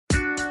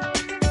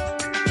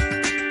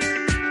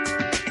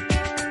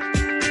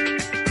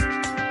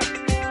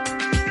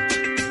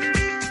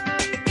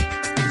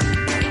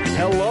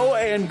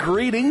and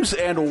greetings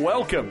and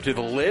welcome to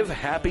the Live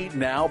Happy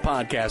Now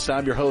podcast.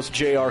 I'm your host,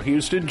 J.R.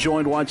 Houston,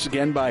 joined once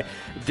again by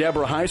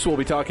Deborah Heiss. We'll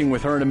be talking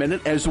with her in a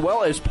minute, as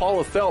well as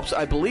Paula Phelps.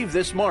 I believe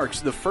this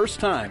marks the first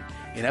time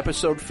in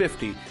episode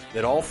 50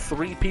 that all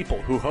three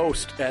people who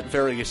host at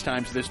various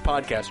times this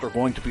podcast are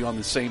going to be on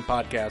the same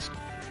podcast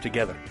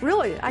together.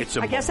 Really? I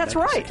guess that's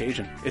right.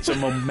 Occasion. It's a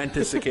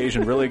momentous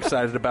occasion. Really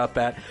excited about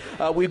that.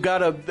 We've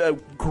got a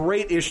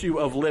great issue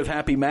of Live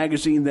Happy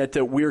magazine that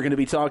we're going to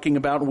be talking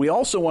about. We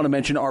also want to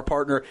mention our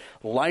partner,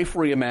 Life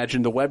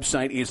Reimagined. The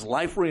website is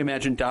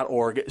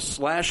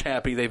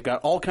lifereimagined.org/happy. They've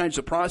got all kinds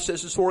of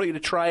processes for you to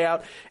try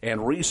out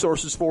and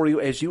resources for you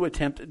as you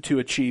attempt to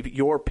achieve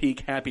your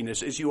peak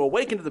happiness. As you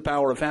awaken to the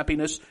power of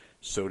happiness,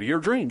 so do your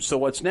dreams. So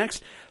what's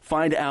next?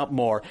 Find out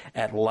more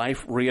at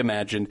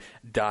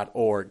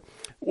lifereimagined.org.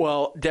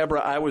 Well,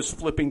 Deborah, I was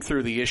flipping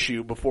through the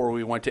issue before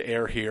we went to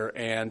air here,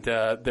 and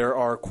there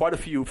are quite a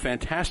few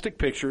fantastic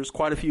pictures,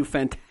 quite a few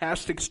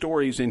fantastic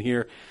stories in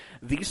here.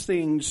 These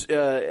things,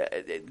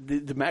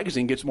 the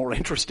magazine gets more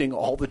interesting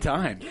all the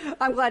time.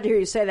 I'm glad to hear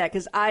you say that,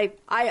 because I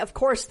of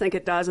course think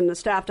it does, and the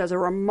staff does a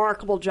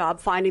remarkable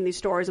job finding these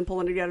stories and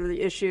pulling together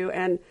the issue.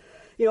 And,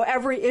 you know,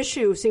 every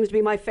issue seems to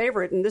be my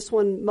favorite, and this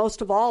one,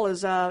 most of all,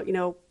 is,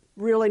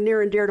 really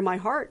near and dear to my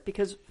heart,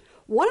 because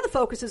one of the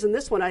focuses in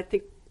this one, I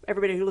think,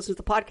 everybody who listens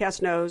to the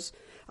podcast knows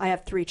I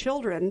have 3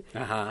 children.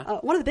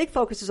 One of the big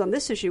focuses on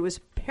this issue is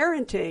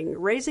parenting,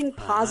 raising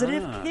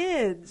positive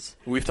kids.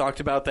 We've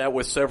talked about that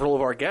with several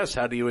of our guests.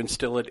 How do you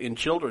instill it in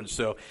children?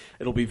 So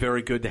it'll be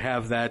very good to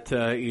have that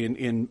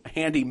in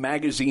handy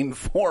magazine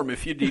form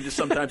if you need to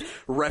sometimes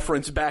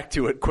reference back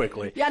to it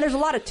quickly. Yeah, there's a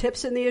lot of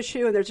tips in the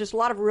issue, and there's just a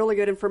lot of really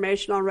good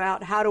information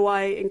on how do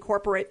I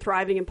incorporate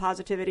thriving and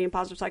positivity and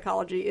positive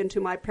psychology into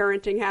my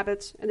parenting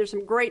habits. And there's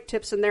some great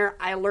tips in there.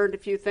 I learned a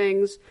few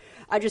things.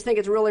 I just think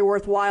it's really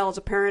worthwhile as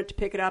a parent to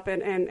pick it up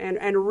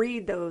and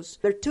read those.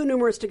 They're too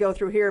numerous to go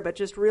through here, but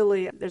just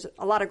really, there's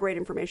a lot of great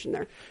information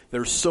there.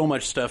 There's so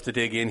much stuff to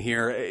dig in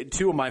here.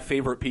 2 of my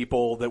favorite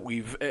people that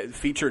we've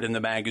featured in the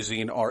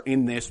magazine are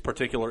in this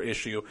particular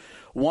issue.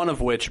 One of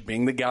which,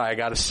 being the guy, I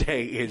got to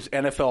say, is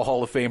NFL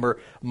Hall of Famer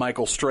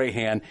Michael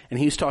Strahan, and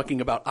he's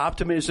talking about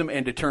optimism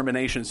and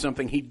determination,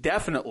 something he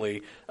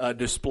definitely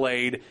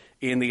displayed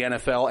in the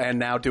NFL and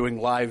now doing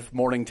live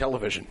morning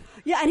television.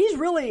 Yeah, and he's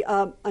really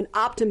an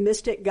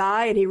optimistic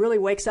guy, and he really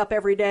wakes up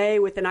every day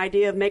with an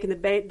idea of making the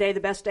day the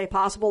best day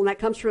possible, and that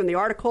comes through in the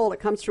article. It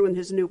comes through in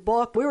his new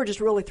book. We were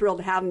just really thrilled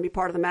to have him be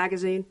part of the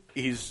magazine.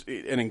 He's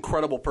an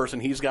incredible person.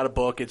 He's got a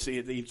book.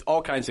 It's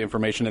all kinds of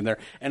information in there.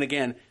 And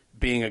again,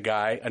 being a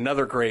guy,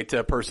 another great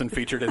person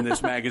featured in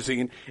this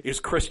magazine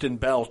is Kristen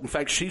Bell. In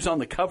fact, she's on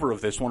the cover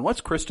of this one.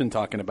 What's Kristen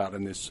talking about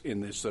in this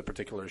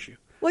particular issue?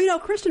 Well,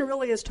 Kristen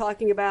really is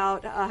talking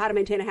about how to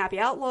maintain a happy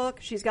outlook.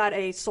 She's got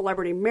a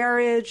celebrity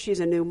marriage. She's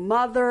a new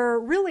mother.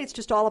 Really, it's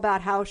just all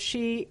about how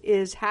she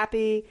is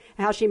happy,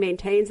 how she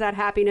maintains that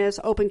happiness,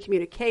 open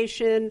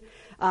communication,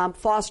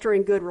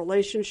 fostering good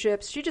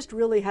relationships. She just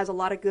really has a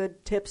lot of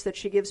good tips that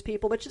she gives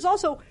people, but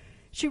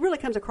she really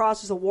comes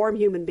across as a warm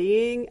human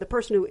being. The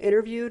person who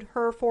interviewed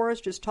her for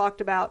us just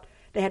talked about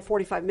they had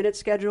 45 minutes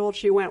scheduled.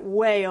 She went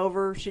way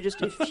over. She just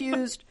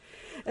effused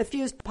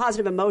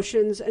positive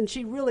emotions, and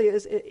she really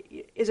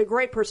is a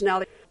great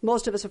personality.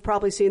 Most of us have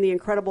probably seen the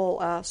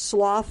incredible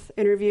sloth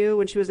interview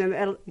when she was in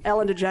the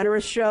Ellen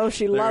DeGeneres show.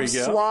 She loves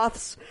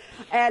sloths,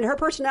 and her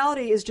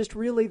personality is just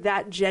really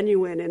that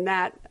genuine and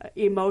that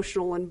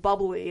emotional and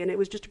bubbly, and it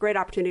was just a great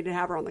opportunity to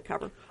have her on the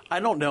cover.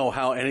 I don't know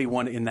how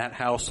anyone in that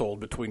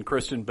household between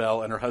Kristen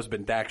Bell and her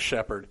husband Dax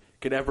Shepard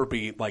could ever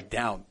be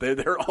down.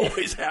 They're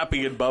always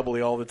happy and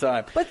bubbly all the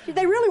time. But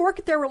they really work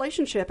at their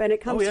relationship, and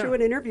it comes through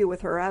an interview with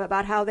her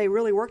about how they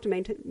really work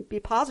to be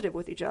positive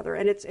with each other.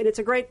 And it's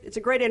a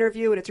great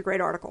interview, and it's a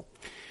great article.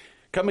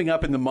 Coming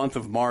up in the month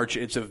of March,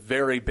 it's a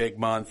very big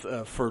month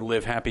for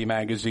Live Happy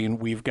magazine.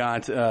 We've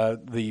got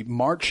the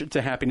March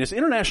to Happiness.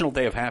 International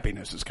Day of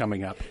Happiness is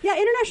coming up. Yeah,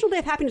 International Day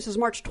of Happiness is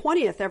March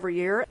 20th every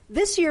year.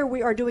 This year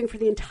we are doing for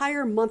the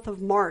entire month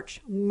of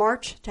March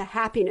to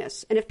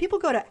Happiness. And if people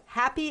go to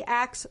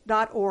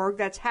happyacts.org,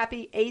 that's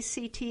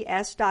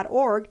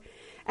happyacts.org,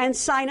 and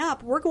sign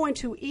up, we're going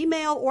to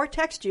email or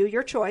text you,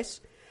 your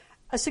choice,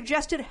 a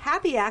suggested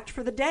happy act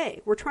for the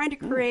day. We're trying to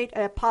create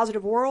a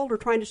positive world. We're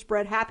trying to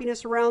spread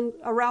happiness around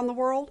the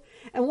world.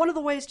 And one of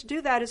the ways to do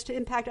that is to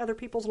impact other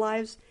people's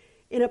lives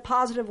in a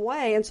positive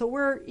way. And so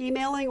we're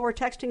emailing or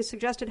texting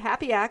suggested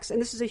happy acts. And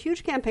this is a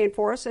huge campaign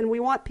for us. And we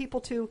want people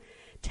to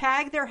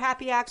tag their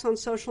happy acts on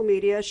social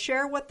media,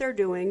 share what they're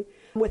doing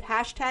with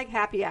hashtag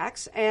happy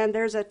acts. And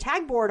there's a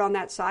tag board on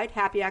that site,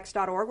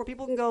 happyacts.org, where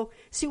people can go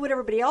see what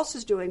everybody else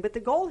is doing. But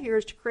the goal here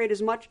is to create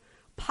as much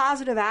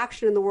positive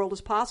action in the world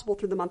as possible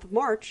through the month of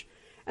March.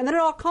 And then it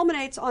all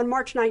culminates on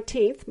March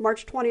 19th.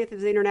 March 20th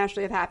is the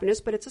International Day of Happiness,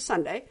 but it's a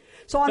Sunday.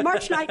 So on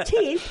March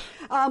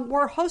 19th,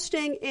 we're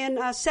hosting in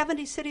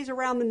 70 cities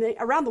around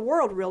the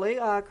world, really,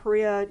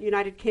 Korea,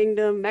 United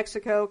Kingdom,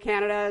 Mexico,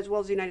 Canada, as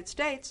well as the United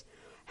States,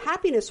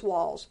 happiness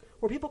walls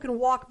where people can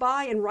walk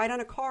by and write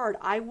on a card,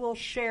 "I will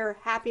share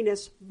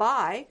happiness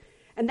by,"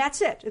 and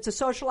that's it. It's a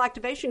social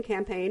activation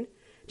campaign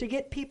to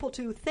get people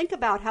to think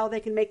about how they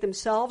can make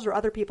themselves or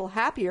other people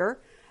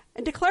happier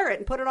and declare it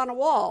and put it on a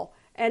wall,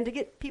 and to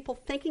get people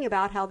thinking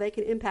about how they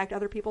can impact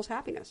other people's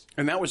happiness.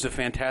 And that was a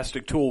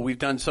fantastic tool. We've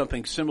done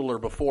something similar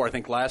before. I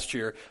think last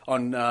year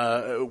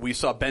we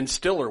saw Ben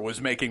Stiller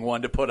was making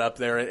one to put up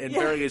there, and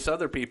various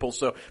other people.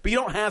 So, but you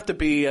don't have to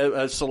be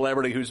a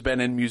celebrity who's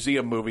been in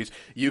museum movies.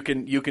 You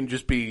can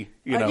just be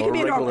a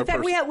regular in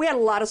fact, person. we had a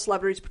lot of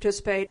celebrities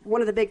participate.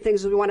 One of the big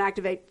things is we want to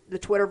activate the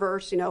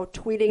Twitterverse.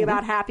 Tweeting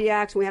about happy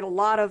acts. We had a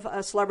lot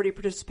of celebrity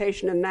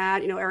participation in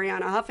that.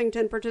 Ariana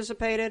Huffington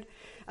participated.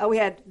 We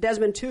had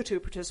Desmond Tutu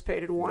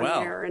participated in one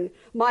year, and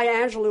Maya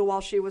Angelou, while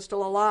she was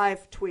still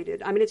alive,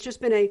 tweeted. I mean, it's just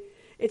been a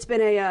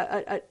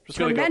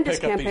tremendous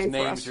campaign for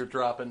us. Names you're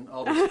dropping.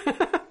 All this.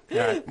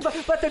 Right.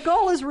 But the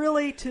goal is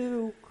really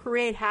to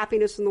create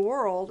happiness in the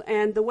world,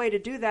 and the way to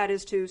do that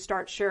is to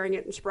start sharing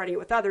it and spreading it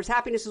with others.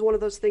 Happiness is one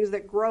of those things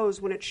that grows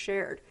when it's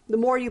shared. The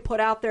more you put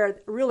out there,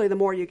 really, the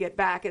more you get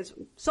back. As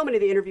so many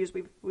of the interviews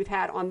we've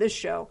had on this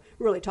show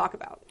really talk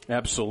about.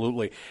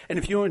 Absolutely. And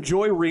if you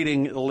enjoy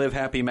reading Live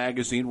Happy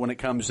magazine when it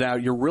comes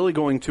out, you're really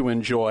going to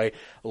enjoy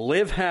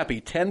Live Happy,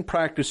 10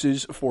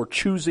 Practices for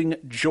Choosing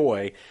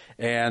Joy.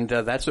 And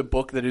that's a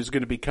book that is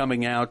going to be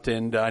coming out,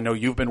 and I know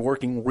you've been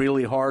working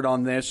really hard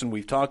on this, and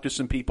we've talked to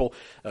some people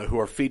who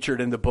are featured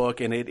in the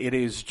book, and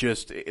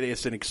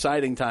it's an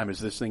exciting time as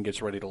this thing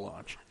gets ready to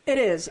launch. It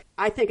is.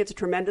 I think it's a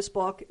tremendous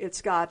book.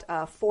 It's got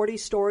 40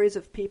 stories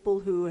of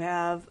people who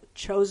have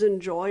chosen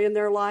joy in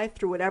their life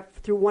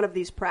through one of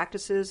these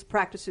practices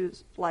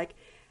like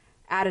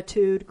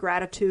attitude,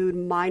 gratitude,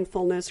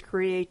 mindfulness,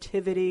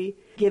 creativity,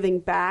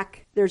 giving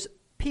back. There's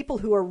people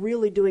who are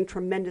really doing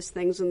tremendous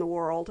things in the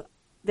world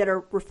that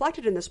are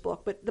reflected in this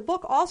book, but the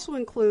book also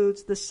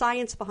includes the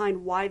science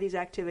behind why these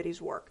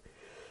activities work.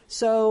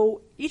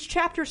 So each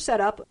chapter is set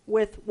up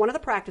with one of the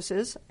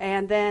practices,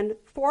 and then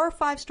 4 or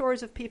 5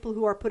 stories of people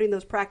who are putting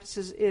those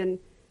practices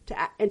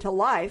into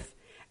life,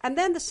 and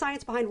then the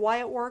science behind why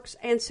it works,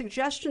 and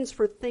suggestions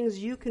for things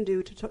you can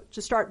do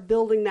to start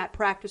building that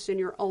practice in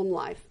your own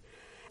life.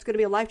 It's going to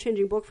be a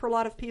life-changing book for a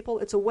lot of people.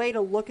 It's a way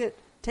to look at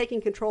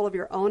taking control of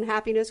your own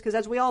happiness, because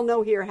as we all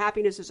know here,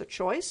 happiness is a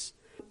choice.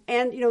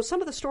 And,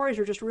 some of the stories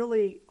are just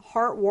really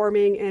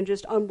heartwarming and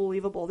just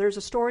unbelievable. There's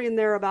a story in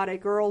there about a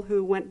girl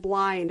who went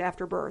blind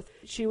after birth.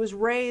 She was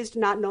raised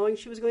not knowing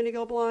she was going to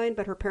go blind,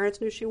 but her parents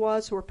knew she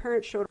was, so her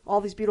parents showed her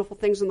all these beautiful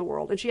things in the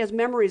world. And she has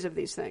memories of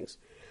these things.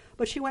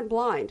 But she went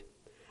blind.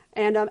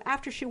 And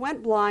after she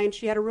went blind,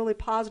 she had a really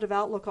positive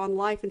outlook on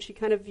life, and she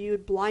kind of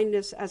viewed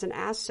blindness as an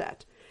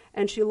asset.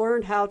 And she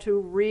learned how to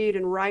read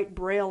and write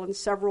Braille in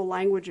several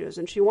languages.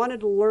 And she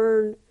wanted to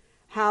learn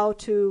how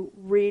to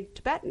read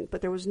Tibetan,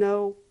 but there was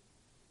no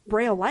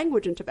Braille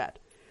language in Tibet.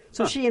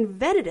 So she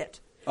invented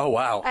it. Oh,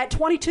 wow. At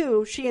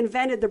 22, she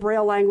invented the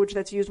Braille language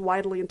that's used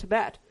widely in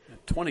Tibet.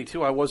 At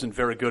 22, I wasn't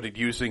very good at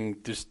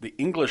using just the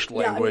English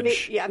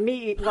language.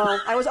 Well,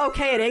 I was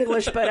okay at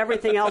English, but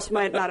everything else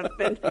might not have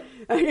been,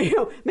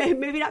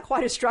 maybe not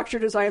quite as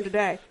structured as I am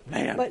today.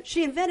 Man. But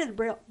she invented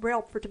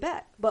Braille for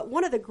Tibet. But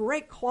one of the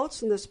great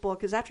quotes in this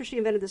book is after she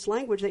invented this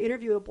language, they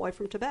interview a boy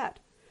from Tibet.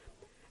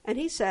 And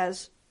he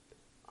says,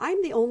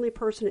 "I'm the only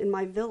person in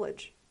my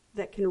village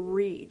that can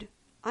read.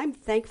 I'm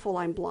thankful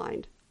I'm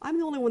blind. I'm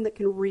the only one that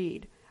can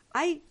read.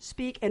 I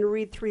speak and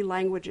read 3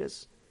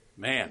 languages.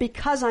 Man.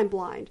 Because I'm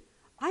blind.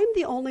 I'm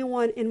the only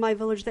one in my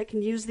village that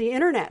can use the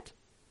internet."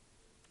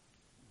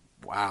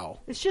 Wow.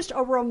 It's just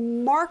a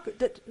remark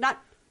that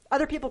not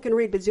other people can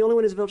read, but he's the only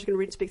one in his village who can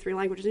read and speak 3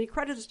 languages. And he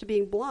credits us to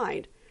being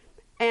blind.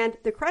 And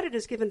the credit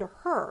is given to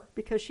her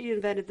because she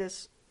invented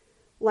this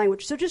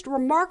language. So just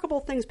remarkable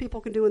things people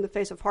can do in the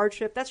face of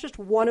hardship. That's just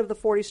one of the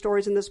 40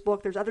 stories in this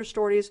book. There's other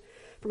stories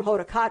from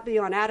Hoda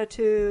Kotb on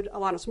attitude,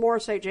 Alanis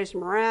Morissette,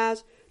 Jason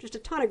Mraz, just a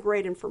ton of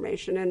great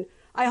information. And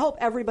I hope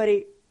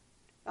everybody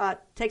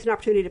takes an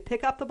opportunity to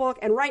pick up the book.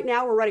 And right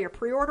now we're running a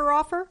pre-order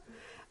offer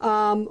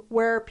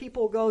where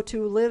people go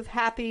to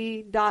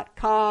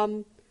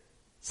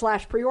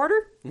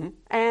livehappy.com/pre-order,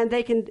 and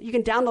you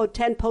can download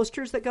 10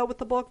 posters that go with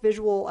the book,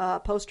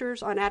 visual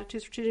posters on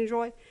attitudes for choosing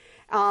joy.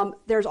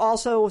 There's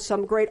also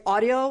some great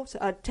audio,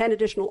 10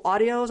 additional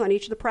audios on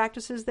each of the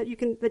practices that you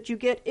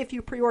get if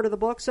you pre-order the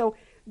book. So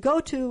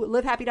go to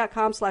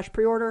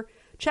livehappy.com/pre-order.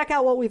 Check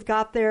out what we've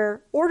got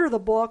there. Order the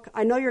book.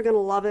 I know you're going to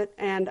love it.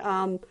 And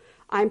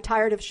I'm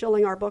tired of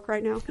shilling our book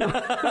right now.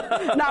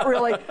 Not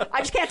really.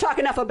 I just can't talk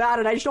enough about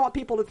it. I just don't want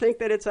people to think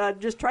that it's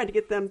just trying to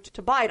get them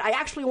to buy it. I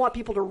actually want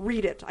people to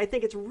read it. I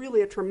think it's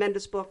really a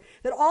tremendous book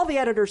that all the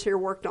editors here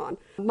worked on.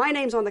 My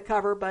name's on the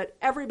cover, but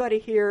everybody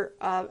here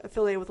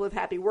affiliated with Live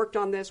Happy worked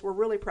on this. We're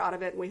really proud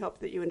of it, and we hope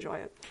that you enjoy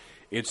it.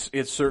 It's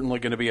certainly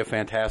going to be a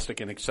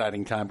fantastic and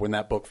exciting time when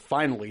that book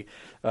finally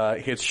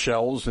hits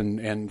shelves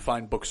and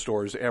find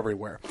bookstores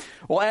everywhere.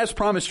 Well, as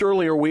promised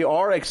earlier, we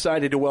are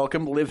excited to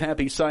welcome Live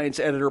Happy Science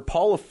editor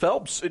Paula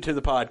Phelps to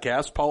the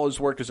podcast. Paula has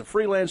worked as a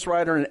freelance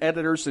writer and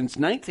editor since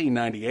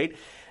 1998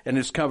 and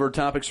has covered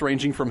topics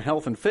ranging from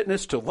health and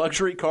fitness to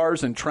luxury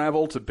cars and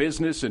travel to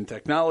business and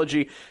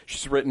technology.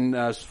 She's written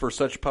for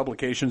such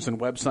publications and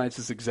websites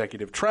as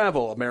Executive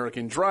Travel,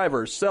 American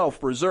Driver,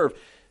 Self, Reserve,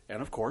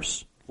 and of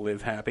course,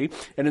 Live Happy.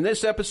 And in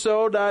this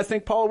episode, I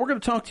think, Paula, we're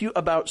going to talk to you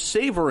about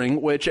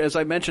savoring, which, as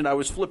I mentioned, I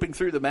was flipping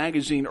through the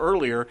magazine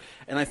earlier,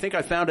 and I think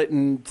I found it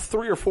in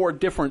 3 or 4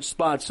 different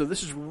spots. So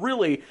this is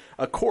really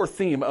a core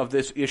theme of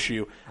this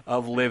issue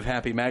of Live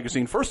Happy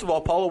magazine. First of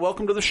all, Paula,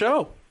 welcome to the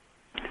show.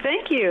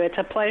 Thank you. It's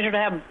a pleasure to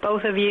have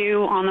both of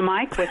you on the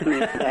mic with me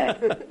today.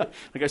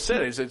 Like I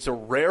said, it's a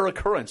rare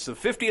occurrence. The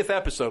 50th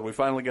episode, we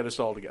finally get us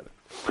all together.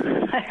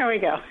 There we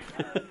go.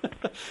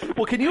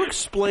 Well, can you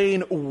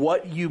explain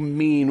what you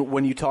mean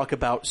when you talk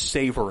about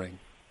savoring?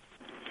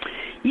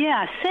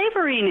 Yeah,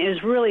 savoring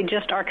is really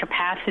just our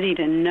capacity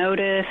to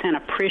notice and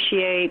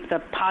appreciate the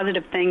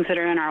positive things that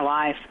are in our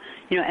life.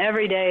 You know,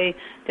 every day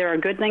there are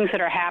good things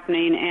that are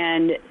happening,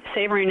 and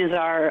savoring is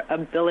our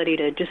ability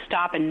to just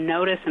stop and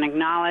notice and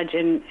acknowledge,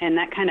 and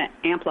that kind of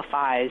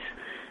amplifies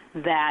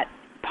that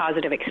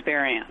positive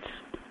experience.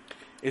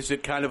 Is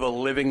it kind of a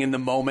living in the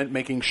moment,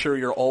 making sure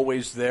you're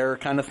always there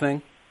kind of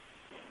thing?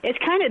 It's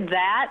kind of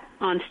that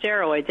on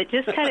steroids. It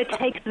just kind of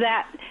takes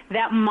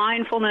that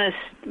mindfulness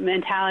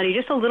mentality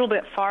just a little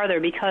bit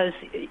farther because,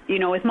 you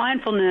know, with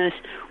mindfulness,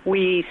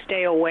 we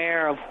stay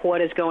aware of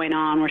what is going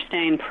on. We're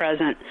staying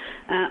present.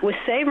 With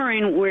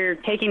savoring, we're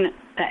taking an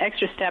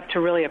extra step to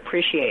really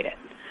appreciate it.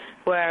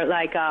 Where,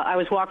 like, I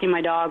was walking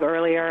my dog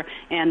earlier,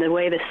 and the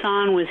way the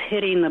sun was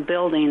hitting the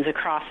buildings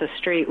across the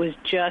street was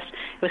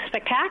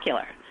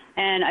spectacular.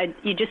 And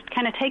you just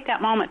kind of take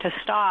that moment to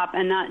stop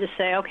and not just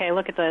say, okay,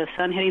 look at the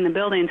sun hitting the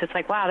buildings. It's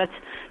like, wow,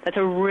 that's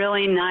a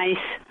really nice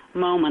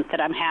moment that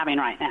I'm having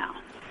right now.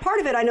 Part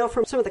of it, I know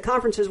from some of the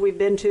conferences we've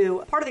been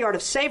to, part of the art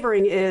of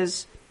savoring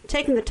is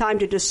taking the time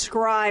to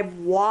describe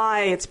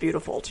why it's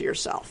beautiful to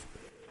yourself.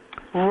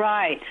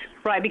 Right,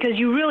 because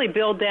you really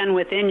build then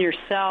within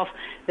yourself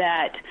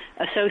that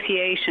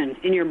association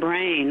in your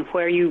brain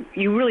where you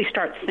really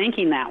start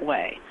thinking that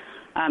way.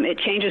 It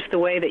changes the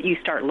way that you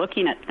start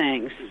looking at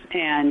things,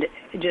 and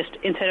just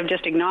instead of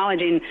just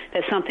acknowledging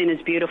that something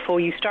is beautiful,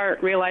 you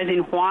start realizing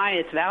why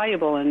it's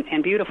valuable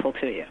and beautiful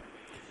to you.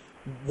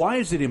 Why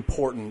is it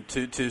important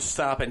to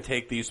stop and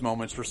take these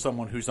moments for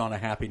someone who's on a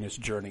happiness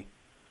journey?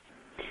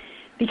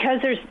 Because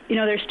there's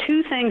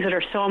 2 things that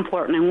are so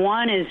important, and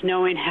one is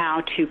knowing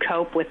how to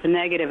cope with the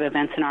negative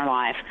events in our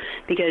life,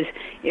 because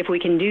if we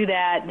can do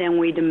that, then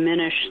we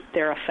diminish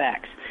their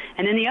effects.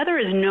 And then the other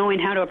is knowing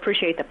how to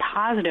appreciate the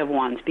positive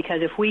ones,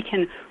 because if we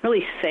can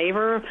really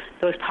savor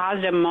those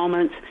positive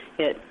moments,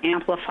 it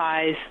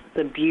amplifies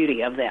the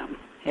beauty of them.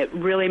 It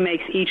really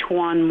makes each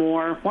one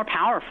more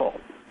powerful.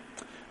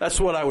 That's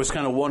what I was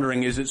kind of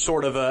wondering. Is it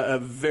sort of a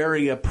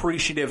very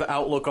appreciative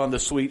outlook on the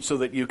sweet so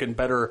that you can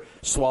better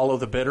swallow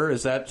the bitter?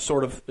 Is that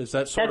sort of?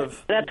 That's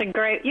a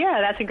great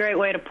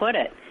way to put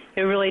it.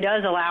 It really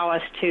does allow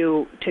us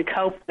to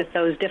cope with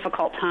those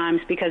difficult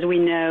times because we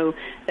know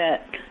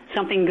that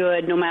something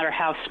good, no matter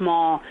how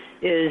small,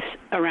 is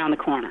around the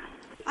corner.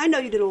 I know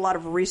you did a lot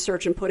of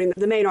research in putting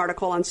the main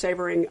article on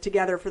savoring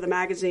together for the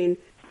magazine.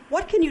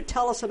 What can you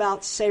tell us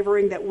about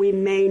savoring that we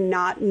may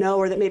not know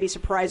or that may be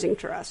surprising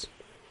to us?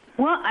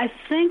 Well, I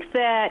think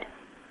that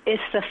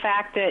it's the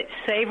fact that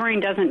savoring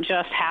doesn't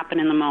just happen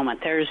in the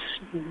moment.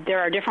 There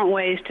are different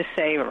ways to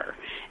savor,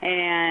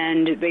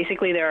 and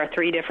basically there are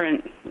 3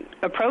 different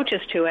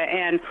approaches to it,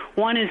 and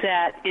one is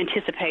that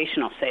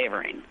anticipational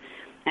savoring.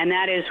 And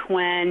that is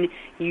when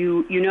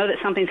you know that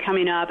something's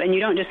coming up, and you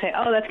don't just say,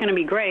 oh, that's going to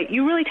be great.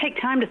 You really take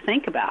time to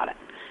think about it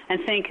and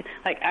think,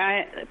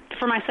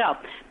 for myself,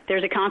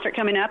 there's a concert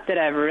coming up that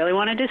I've really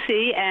wanted to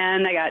see,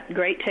 and I got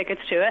great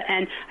tickets to it,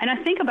 and I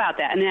think about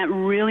that, and that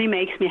really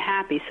makes me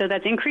happy. So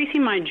that's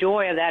increasing my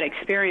joy of that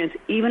experience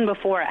even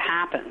before it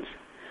happens.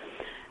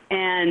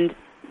 And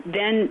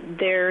then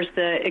there's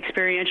the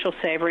experiential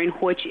savoring,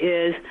 which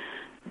is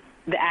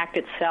the act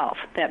itself,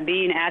 that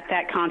being at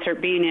that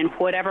concert, being in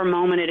whatever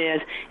moment it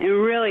is, and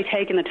really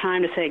taking the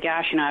time to say,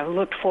 gosh, I've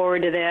looked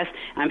forward to this,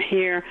 I'm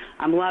here,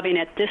 I'm loving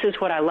it, this is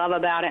what I love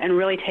about it, and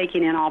really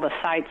taking in all the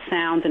sights,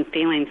 sounds, and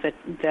feelings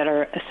that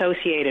are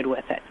associated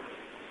with it.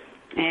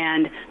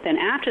 And then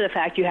after the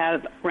fact, you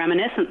have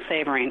reminiscent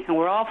savoring, and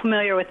we're all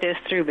familiar with this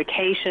through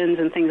vacations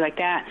and things like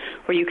that,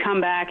 where you come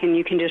back and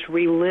you can just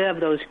relive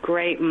those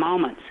great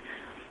moments.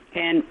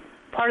 And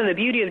part of the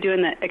beauty of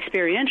doing the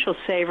experiential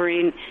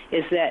savoring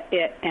is that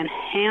it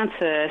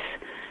enhances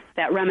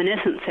that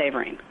reminiscent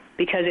savoring.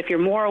 Because if you're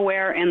more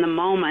aware in the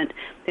moment,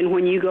 then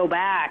when you go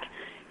back,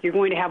 you're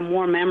going to have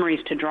more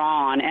memories to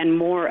draw on and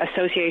more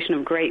association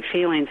of great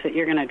feelings that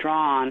you're going to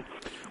draw on.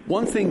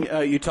 One thing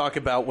you talk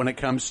about when it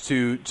comes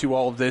to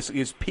all of this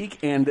is peak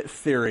end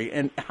theory.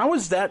 And how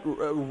is that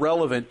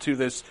relevant to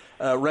this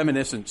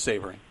reminiscent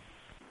savoring?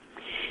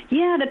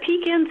 Yeah, the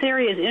peak end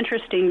theory is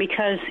interesting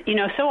because,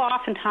 so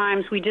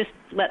oftentimes we just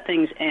let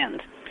things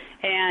end.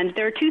 And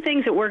there are 2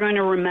 things that we're going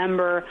to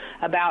remember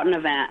about an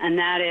event, and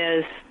that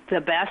is the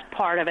best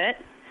part of it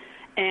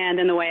and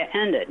then the way it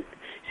ended.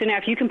 So now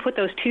if you can put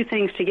those two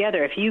things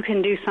together, if you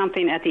can do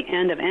something at the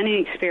end of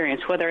any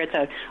experience, whether it's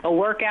a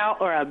workout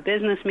or a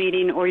business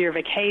meeting or your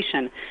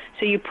vacation,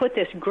 so you put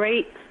this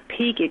great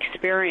peak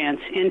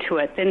experience into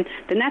it, then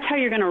that's how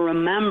you're going to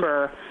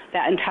remember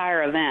that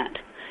entire event.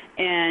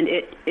 And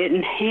it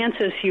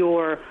enhances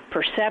your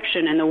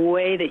perception and the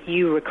way that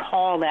you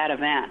recall that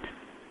event.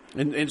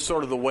 In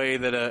sort of the way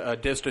that a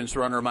distance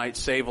runner might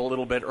save a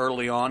little bit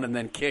early on and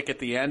then kick at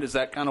the end? Is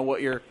that kind of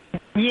what you're...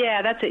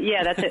 Yeah, that's it.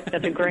 Yeah, that's it.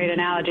 That's a great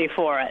analogy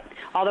for it.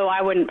 Although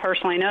I wouldn't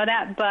personally know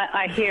that, but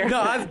I hear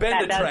no, I've been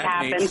that to does track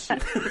happen. meets.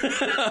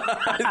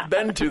 I've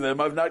been to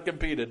them. I've not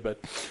competed, but...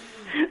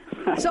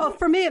 So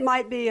for me, it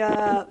might be,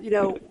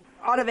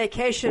 on a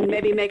vacation,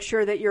 maybe make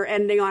sure that you're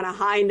ending on a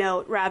high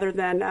note rather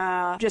than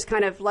just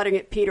kind of letting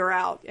it peter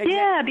out.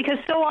 Yeah, because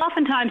so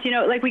oftentimes,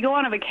 like we go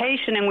on a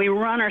vacation and we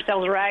run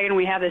ourselves ragged and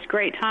we have this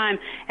great time,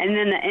 and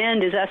then the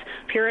end is us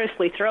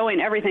furiously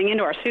throwing everything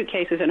into our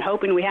suitcases and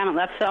hoping we haven't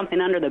left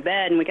something under the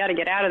bed and we got to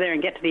get out of there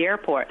and get to the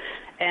airport.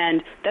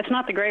 And that's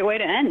not the great way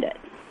to end it.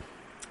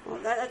 Well,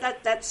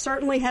 that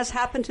certainly has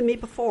happened to me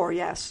before,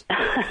 yes.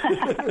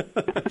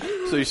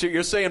 So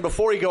you're saying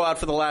before you go out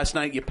for the last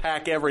night, you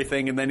pack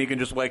everything and then you can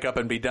just wake up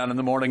and be done in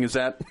the morning, is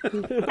that?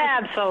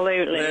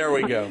 Absolutely. There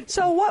we go.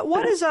 So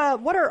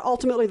what are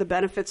ultimately the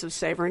benefits of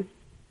savoring?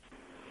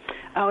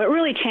 Oh, it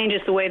really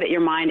changes the way that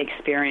your mind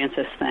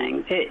experiences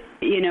things.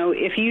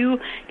 If you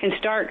can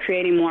start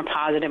creating more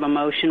positive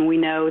emotion, we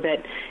know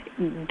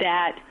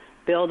that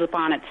builds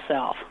upon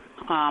itself.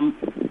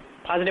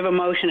 Positive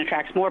emotion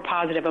attracts more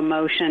positive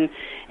emotion.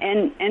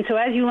 And so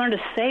as you learn to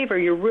savor,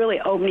 you're really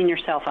opening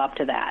yourself up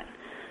to that.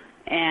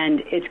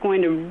 And it's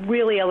going to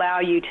really allow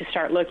you to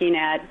start looking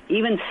at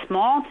even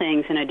small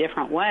things in a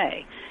different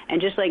way. And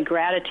just like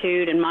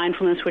gratitude and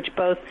mindfulness, which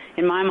both,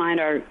 in my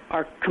mind,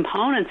 are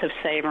components of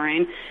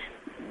savoring,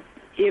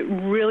 it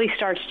really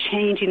starts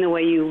changing the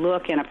way you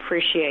look and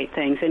appreciate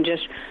things and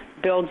just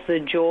builds the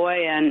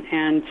joy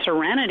and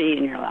serenity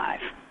in your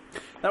life.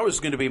 That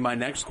was going to be my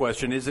next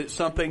question. Is it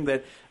something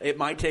that it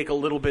might take a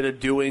little bit of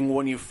doing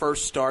when you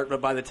first start, but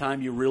by the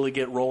time you really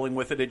get rolling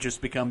with it, it just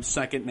becomes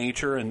second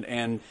nature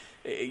and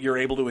you're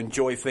able to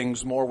enjoy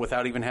things more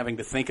without even having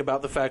to think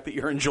about the fact that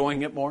you're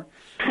enjoying it more?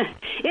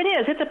 It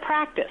is. It's a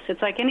practice.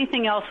 It's like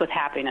anything else with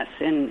happiness,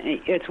 and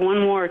it's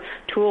one more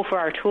tool for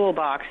our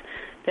toolbox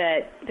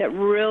that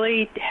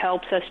really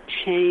helps us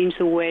change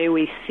the way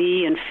we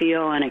see and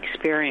feel and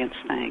experience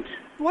things.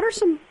 What are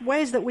some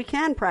ways that we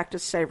can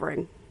practice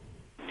savoring?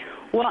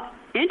 Well,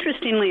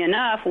 interestingly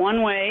enough,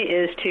 one way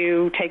is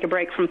to take a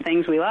break from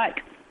things we like.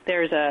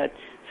 There's a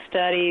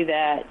study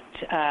that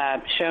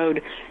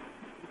showed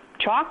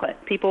chocolate.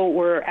 People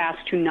were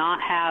asked to not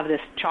have this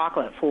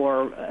chocolate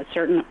for a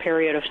certain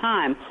period of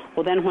time.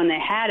 Well, then when they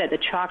had it, the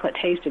chocolate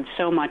tasted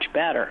so much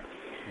better.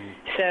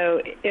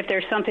 So if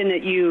there's something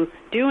that you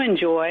do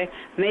enjoy,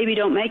 maybe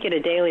don't make it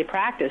a daily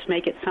practice.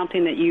 Make it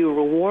something that you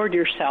reward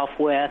yourself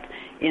with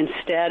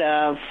instead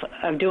of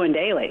doing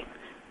daily.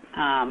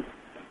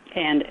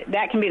 And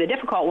that can be the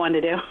difficult one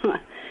to do,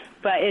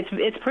 but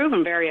it's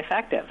proven very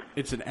effective.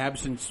 It's an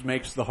absence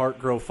makes the heart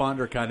grow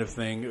fonder kind of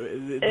thing.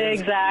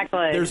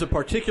 Exactly. There's a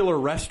particular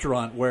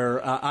restaurant where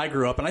I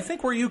grew up, and I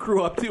think where you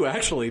grew up too,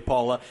 actually,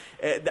 Paula.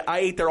 I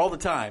ate there all the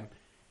time,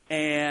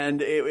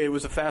 and it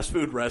was a fast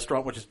food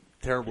restaurant, which is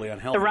terribly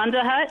unhealthy. The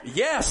Runza Hut?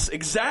 Yes,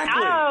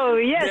 exactly. Oh,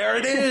 yes. There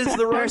it is,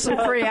 the Runza There's some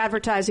free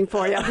advertising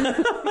for you.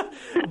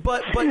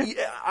 But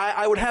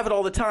I would have it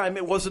all the time.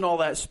 It wasn't all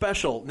that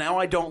special. Now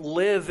I don't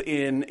live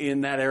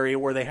in that area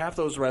where they have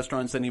those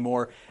restaurants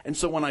anymore. And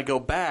so when I go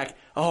back,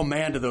 oh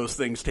man, do those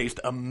things taste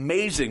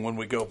amazing when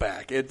we go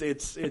back.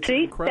 It's See, an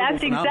incredible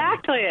that's phenomenon.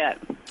 exactly it.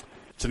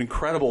 It's an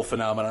incredible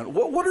phenomenon.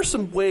 What are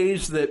some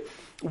ways that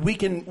we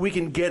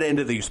can get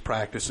into these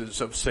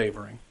practices of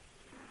savoring?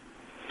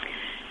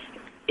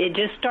 It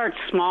just starts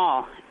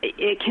small.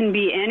 It can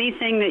be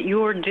anything that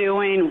you're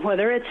doing,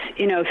 whether it's,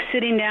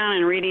 sitting down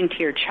and reading to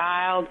your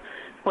child,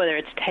 whether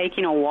it's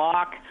taking a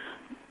walk.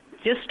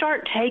 Just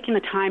start taking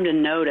the time to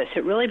notice.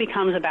 It really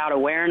becomes about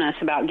awareness,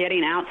 about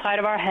getting outside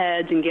of our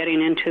heads and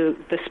getting into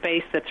the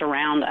space that's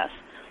around us.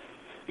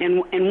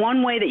 And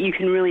one way that you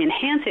can really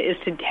enhance it is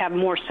to have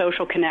more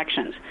social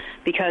connections,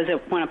 because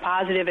when a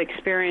positive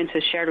experience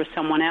is shared with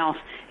someone else,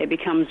 it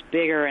becomes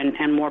bigger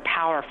and more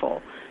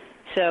powerful.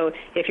 So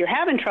if you're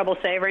having trouble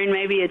savoring,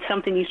 maybe it's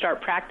something you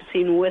start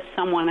practicing with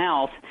someone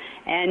else,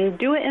 and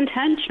do it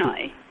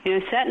intentionally.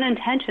 Set an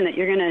intention that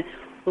you're going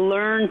to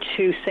learn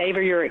to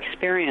savor your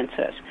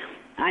experiences.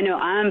 I know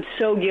I'm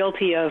so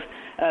guilty of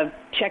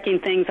checking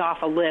things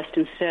off a list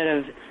instead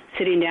of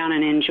sitting down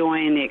and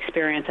enjoying the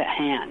experience at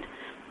hand.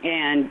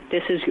 And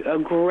this is a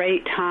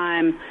great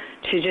time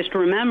to just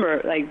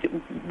remember,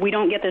 we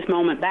don't get this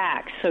moment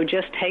back. So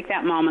just take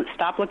that moment,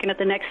 stop looking at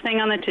the next thing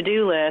on the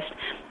to-do list,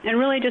 and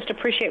really just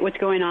appreciate what's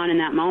going on in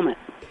that moment.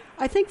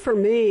 I think for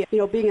me,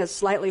 being a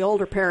slightly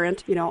older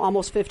parent,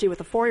 almost 50 with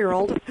a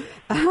 4-year-old,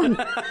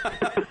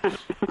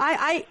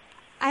 I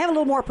I have a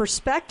little more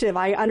perspective.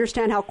 I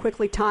understand how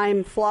quickly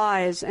time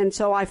flies, and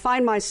so I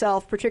find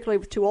myself, particularly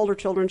with two older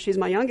children, she's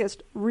my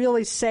youngest,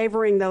 really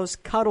savoring those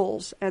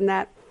cuddles and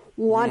that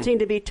wanting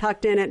to be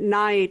tucked in at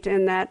night,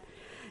 and that,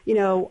 you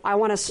know, I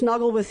want to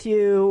snuggle with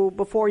you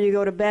before you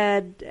go to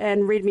bed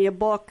and read me a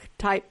book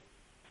type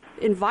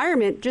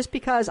environment, just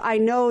because I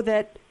know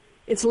that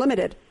it's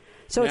limited.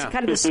 So it's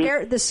kind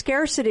of the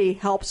scarcity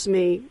helps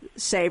me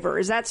savor.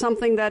 Is that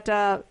something that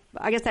I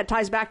guess that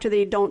ties back to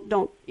the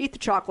don't eat the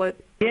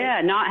chocolate?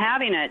 Yeah, not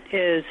having it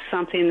is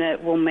something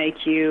that will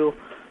make you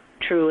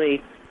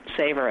truly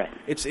savor it.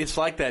 It's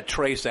like that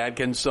Trace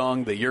Adkins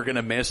song that you're going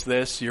to miss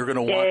this, you're going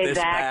to want this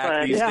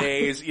back these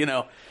days, you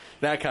know,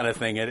 that kind of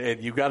thing.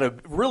 And you've got to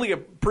really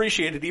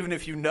appreciate it, even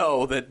if you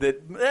know that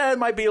it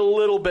might be a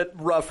little bit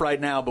rough right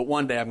now, but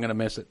one day I'm going to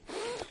miss it.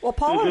 Well,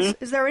 Paula,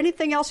 is there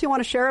anything else you want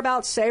to share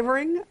about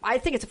savoring? I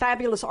think it's a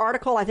fabulous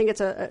article. I think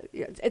it's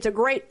a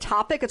great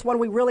topic. It's one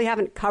we really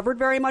haven't covered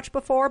very much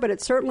before, but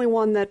it's certainly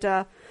one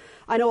that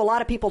I know a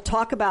lot of people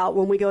talk about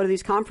when we go to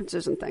these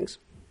conferences and things.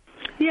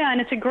 Yeah,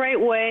 and it's a great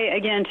way,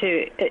 again,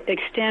 to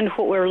extend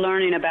what we're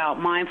learning about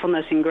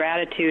mindfulness and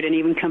gratitude and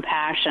even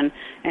compassion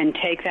and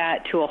take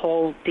that to a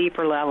whole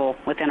deeper level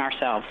within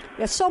ourselves.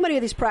 Yeah, so many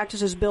of these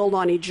practices build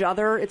on each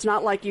other. It's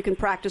not like you can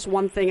practice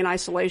one thing in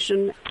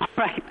isolation.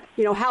 Right.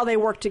 You know, how they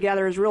work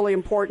together is really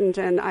important,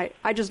 and I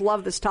just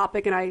love this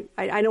topic, and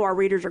I know our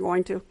readers are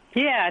going to.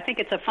 Yeah, I think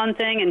it's a fun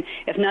thing, and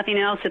if nothing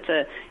else, it's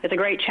a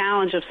great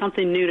challenge of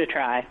something new to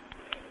try.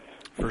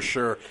 For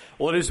sure.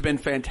 Well, it has been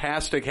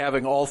fantastic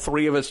having all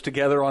three of us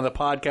together on the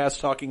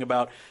podcast talking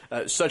about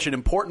such an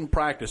important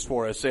practice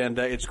for us. And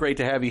it's great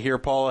to have you here,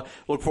 Paula.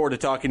 Look forward to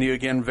talking to you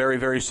again very,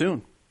 very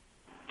soon.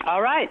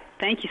 All right.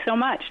 Thank you so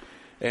much.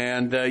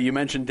 And you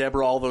mentioned,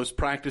 Deborah, all those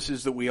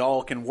practices that we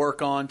all can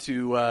work on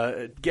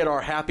to get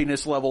our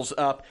happiness levels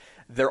up.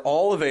 They're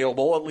all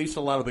available, at least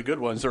a lot of the good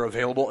ones are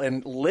available.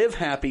 And Live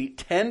Happy,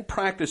 10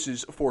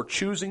 Practices for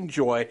Choosing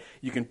Joy.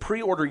 You can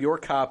pre-order your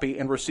copy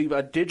and receive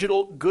a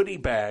digital goodie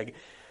bag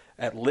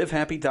at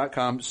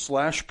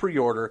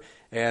livehappy.com/preorder.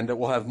 And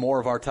we'll have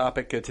more of our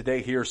topic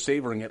today here,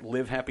 savoring at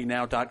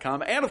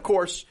livehappynow.com. And, of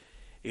course,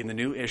 in the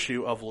new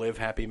issue of Live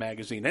Happy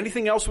magazine.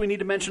 Anything else we need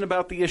to mention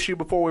about the issue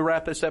before we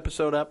wrap this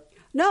episode up?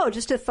 No,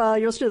 just if you're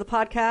listening to the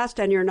podcast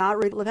and you're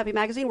not reading Live Happy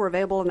magazine, we're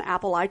available in the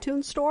Apple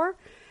iTunes store.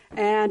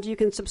 And you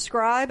can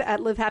subscribe at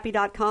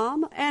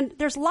livehappy.com. And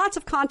there's lots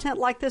of content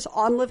like this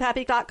on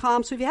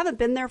livehappy.com. So if you haven't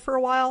been there for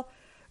a while,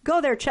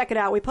 go there, check it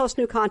out. We post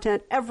new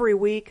content every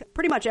week.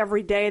 Pretty much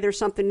every day there's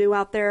something new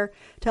out there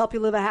to help you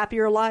live a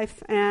happier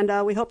life.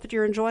 And we hope that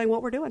you're enjoying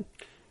what we're doing.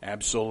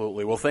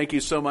 Absolutely. Well, thank you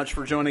so much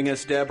for joining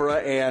us,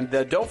 Deborah. And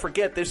don't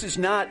forget, this is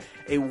not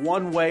a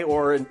one-way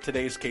or, in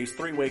today's case,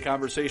 three-way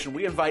conversation.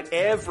 We invite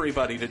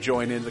everybody to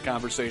join in the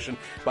conversation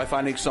by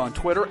finding us on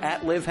Twitter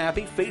at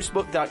LiveHappy,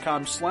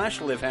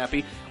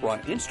 Facebook.com/LiveHappy, or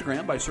on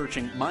Instagram by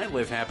searching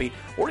MyLiveHappy,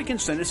 or you can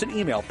send us an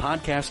email,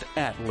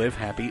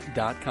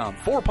 podcast@livehappy.com.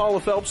 For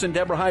Paula Phelps and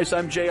Deborah Heiss,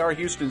 I'm J.R.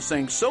 Houston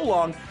saying so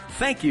long,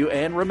 thank you,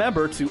 and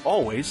remember to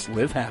always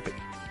live happy.